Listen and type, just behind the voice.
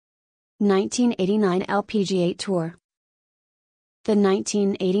1989 LPGA Tour. The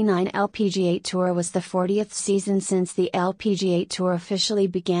 1989 LPGA Tour was the 40th season since the LPGA Tour officially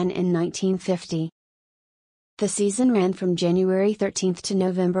began in 1950. The season ran from January 13 to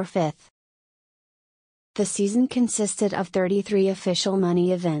November 5. The season consisted of 33 official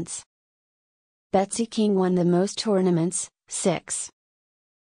money events. Betsy King won the most tournaments, 6.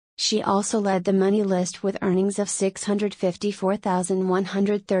 She also led the money list with earnings of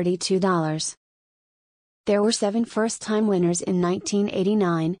 $654,132. There were 7 first-time winners in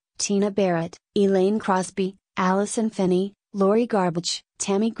 1989: Tina Barrett, Elaine Crosby, Allison Finney, Garbacz,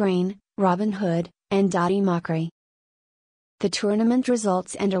 Tammie Green, Robin Hood, and Dottie Mochrie. The tournament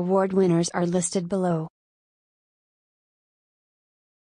results and award winners are listed below.